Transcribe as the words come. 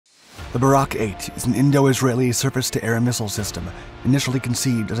The Barak 8 is an Indo-Israeli surface-to-air missile system initially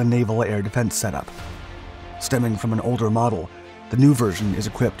conceived as a naval air defense setup. Stemming from an older model, the new version is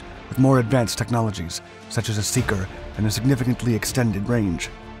equipped with more advanced technologies, such as a seeker and a significantly extended range.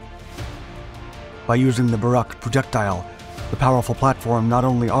 By using the Barak projectile, the powerful platform not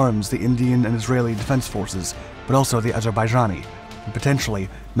only arms the Indian and Israeli defense forces, but also the Azerbaijani, and potentially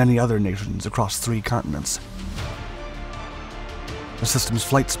many other nations across 3 continents. The system's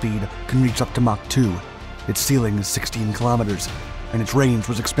flight speed can reach up to Mach 2, its ceiling is 16 kilometers, and its range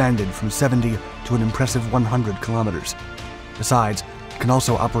was expanded from 70 to an impressive 100 kilometers. Besides, it can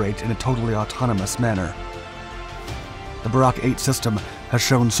also operate in a totally autonomous manner. The Barak 8 system has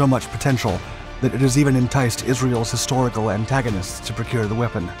shown so much potential that it has even enticed Israel's historical antagonists to procure the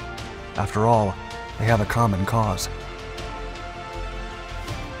weapon. After all, they have a common cause.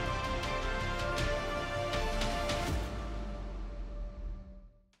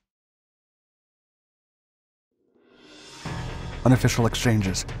 Unofficial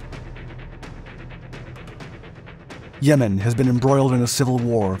exchanges. Yemen has been embroiled in a civil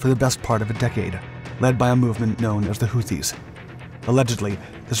war for the best part of a decade, led by a movement known as the Houthis. Allegedly,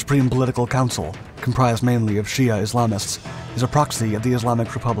 the Supreme Political Council, comprised mainly of Shia Islamists, is a proxy of the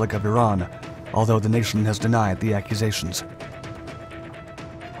Islamic Republic of Iran, although the nation has denied the accusations.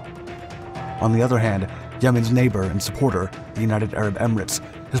 On the other hand, Yemen's neighbor and supporter, the United Arab Emirates,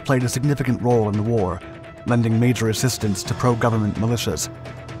 has played a significant role in the war, lending major assistance to pro-government militias.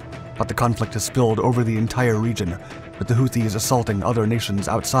 But the conflict has spilled over the entire region, with the Houthis assaulting other nations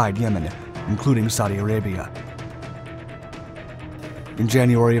outside Yemen, including Saudi Arabia. In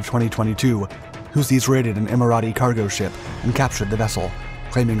January of 2022, Houthis raided an Emirati cargo ship and captured the vessel,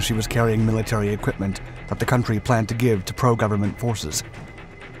 claiming she was carrying military equipment that the country planned to give to pro-government forces.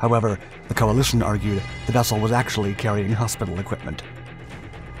 However, the coalition argued the vessel was actually carrying hospital equipment.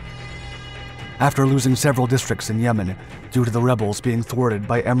 After losing several districts in Yemen due to the rebels being thwarted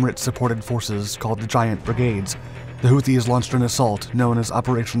by Emirate-supported forces called the Giant Brigades, the Houthis launched an assault known as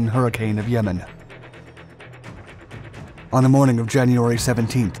Operation Hurricane of Yemen. On the morning of January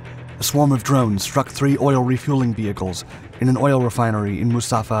 17th, a swarm of drones struck 3 oil refueling vehicles in an oil refinery in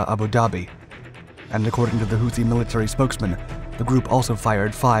Musafa, Abu Dhabi. And according to the Houthi military spokesman, the group also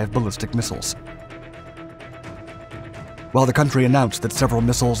fired 5 ballistic missiles. While the country announced that several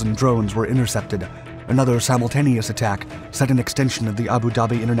missiles and drones were intercepted, another simultaneous attack set an extension of the Abu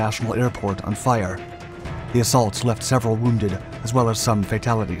Dhabi International Airport on fire. The assaults left several wounded, as well as some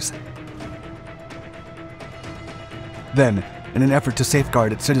fatalities. Then, in an effort to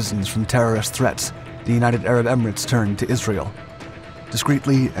safeguard its citizens from terrorist threats, the United Arab Emirates turned to Israel.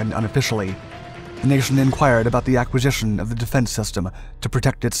 Discreetly and unofficially, the nation inquired about the acquisition of the defense system to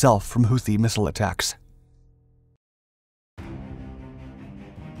protect itself from Houthi missile attacks.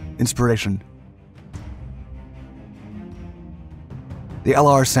 Inspiration. The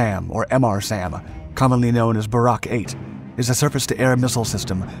LR-SAM, or MR-SAM, commonly known as Barak 8, is a surface-to-air missile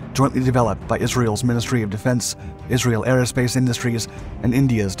system jointly developed by Israel's Ministry of Defense, Israel Aerospace Industries, and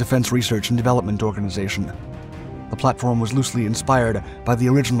India's Defense Research and Development Organization. The platform was loosely inspired by the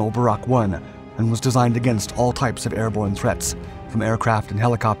original Barak 1 and was designed against all types of airborne threats, from aircraft and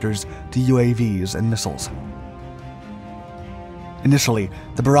helicopters to UAVs and missiles. Initially,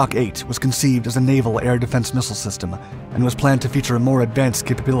 the Barak 8 was conceived as a naval air defense missile system and was planned to feature more advanced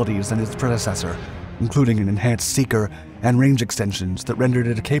capabilities than its predecessor, including an enhanced seeker and range extensions that rendered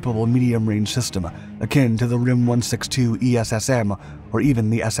it a capable medium-range system akin to the RIM 162 ESSM or even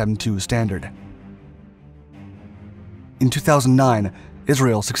the SM-2 standard. In 2009,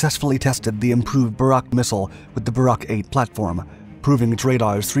 Israel successfully tested the improved Barak missile with the Barak 8 platform, proving its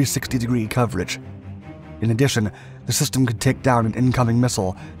radar's 360-degree coverage. In addition, the system could take down an incoming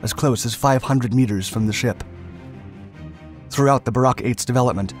missile as close as 500 meters from the ship. Throughout the Barak 8's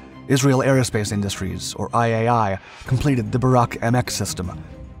development, Israel Aerospace Industries, or IAI, completed the Barak MX system,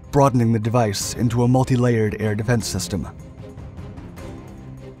 broadening the device into a multi-layered air defense system.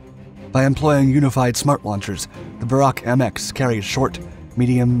 By employing unified smart launchers, the Barak MX carries short,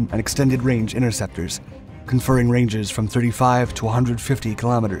 medium, and extended range interceptors, conferring ranges from 35 to 150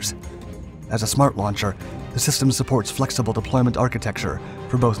 kilometers. As a smart launcher, the system supports flexible deployment architecture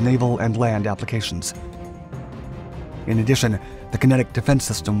for both naval and land applications. In addition, the kinetic defense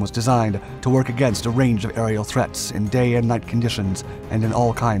system was designed to work against a range of aerial threats in day and night conditions and in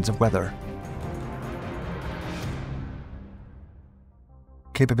all kinds of weather.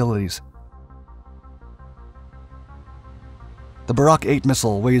 Capabilities. The Barak 8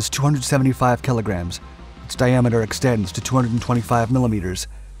 missile weighs 275 kilograms. Its diameter extends to 225 millimeters.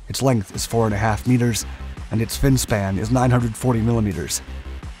 Its length is 4.5 meters, and its fin span is 940 millimeters.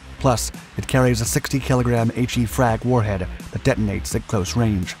 Plus, it carries a 60-kilogram HE frag warhead that detonates at close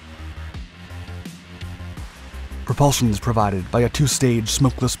range. Propulsion is provided by a 2-stage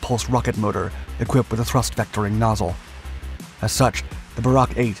smokeless pulse rocket motor equipped with a thrust-vectoring nozzle. As such, the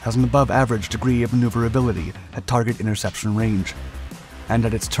Barak 8 has an above-average degree of maneuverability at target interception range. And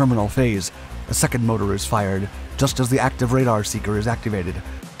at its terminal phase, a second motor is fired just as the active radar seeker is activated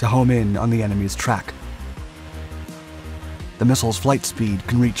to home in on the enemy's track. The missile's flight speed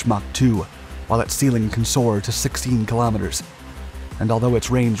can reach Mach 2, while its ceiling can soar to 16 kilometers. And although its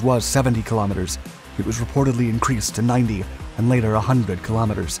range was 70 kilometers, it was reportedly increased to 90 and later 100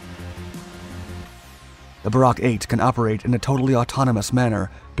 kilometers. The Barak 8 can operate in a totally autonomous manner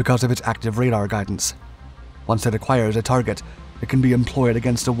because of its active radar guidance. Once it acquires a target, it can be employed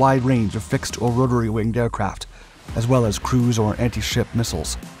against a wide range of fixed or rotary-winged aircraft, as well as cruise or anti-ship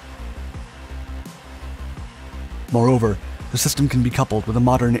missiles. Moreover, the system can be coupled with a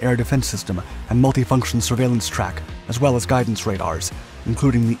modern air defense system and multifunction surveillance track, as well as guidance radars,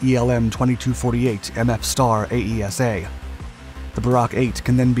 including the ELM 2248 MF-STAR AESA. The Barak 8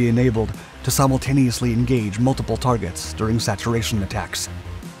 can then be enabled to simultaneously engage multiple targets during saturation attacks.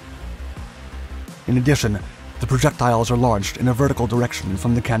 In addition, the projectiles are launched in a vertical direction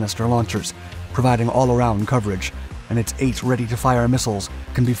from the canister launchers, providing all-around coverage, and its 8 ready-to-fire missiles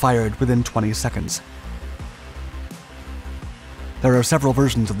can be fired within 20 seconds. There are several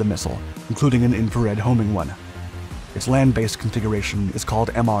versions of the missile, including an infrared homing one. Its land-based configuration is called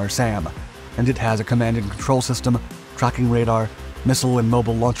MR-SAM, and it has a command and control system, tracking radar, missile and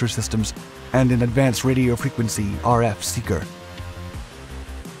mobile launcher systems, and an advanced radio frequency RF seeker.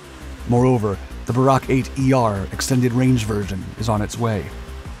 Moreover, the Barak 8 ER extended range version is on its way.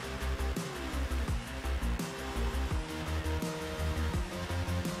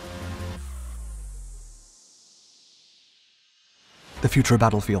 The future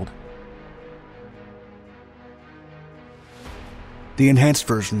battlefield. The enhanced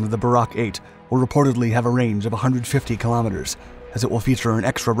version of the Barak 8 will reportedly have a range of 150 kilometers, as it will feature an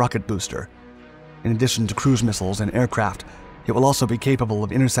extra rocket booster. In addition to cruise missiles and aircraft, it will also be capable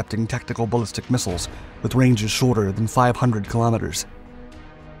of intercepting tactical ballistic missiles with ranges shorter than 500 kilometers.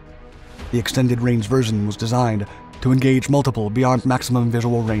 The extended range version was designed to engage multiple beyond maximum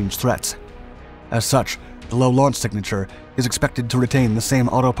visual range threats. As such, the low launch signature is expected to retain the same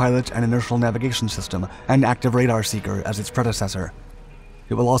autopilot and inertial navigation system and active radar seeker as its predecessor.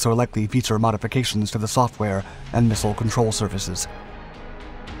 It will also likely feature modifications to the software and missile control surfaces.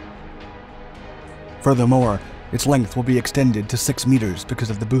 Furthermore, its length will be extended to 6 meters because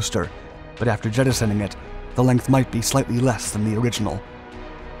of the booster, but after jettisoning it, the length might be slightly less than the original.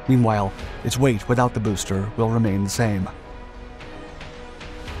 Meanwhile, its weight without the booster will remain the same.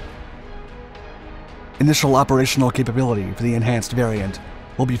 Initial operational capability for the enhanced variant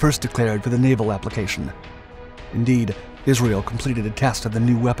will be first declared for the naval application. Indeed, Israel completed a test of the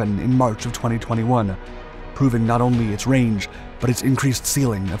new weapon in March of 2021, proving not only its range, but its increased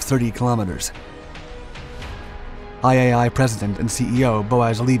ceiling of 30 kilometers. IAI President and CEO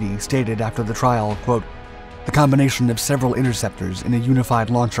Boaz Levy stated after the trial, quote, "The combination of several interceptors in a unified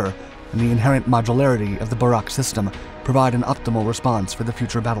launcher and the inherent modularity of the Barak system provide an optimal response for the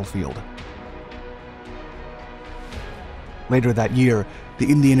future battlefield." Later that year,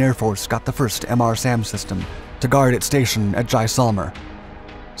 the Indian Air Force got the first MR-SAM system to guard its station at Jaisalmer.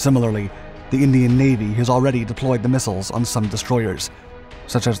 Similarly, the Indian Navy has already deployed the missiles on some destroyers,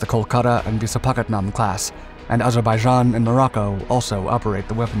 such as the Kolkata and Visakhapatnam class, and Azerbaijan and Morocco also operate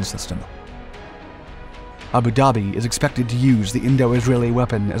the weapon system. Abu Dhabi is expected to use the Indo-Israeli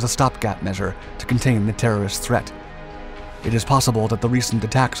weapon as a stopgap measure to contain the terrorist threat. It is possible that the recent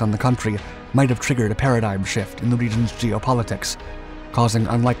attacks on the country might have triggered a paradigm shift in the region's geopolitics, causing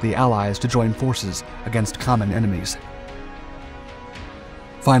unlikely allies to join forces against common enemies.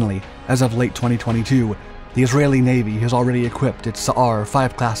 Finally, as of late 2022, the Israeli Navy has already equipped its Sa'ar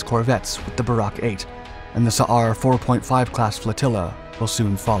 5-class corvettes with the Barak 8, and the Sa'ar 4.5 class flotilla will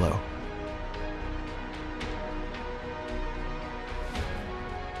soon follow.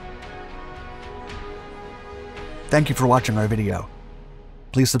 Thank you for watching our video.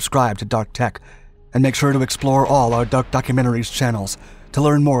 Please subscribe to Dark Tech, and make sure to explore all our Dark Documentaries channels to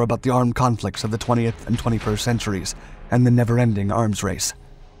learn more about the armed conflicts of the 20th and 21st centuries and the never-ending arms race.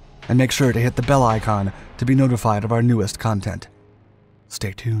 And make sure to hit the bell icon to be notified of our newest content.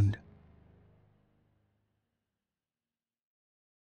 Stay tuned.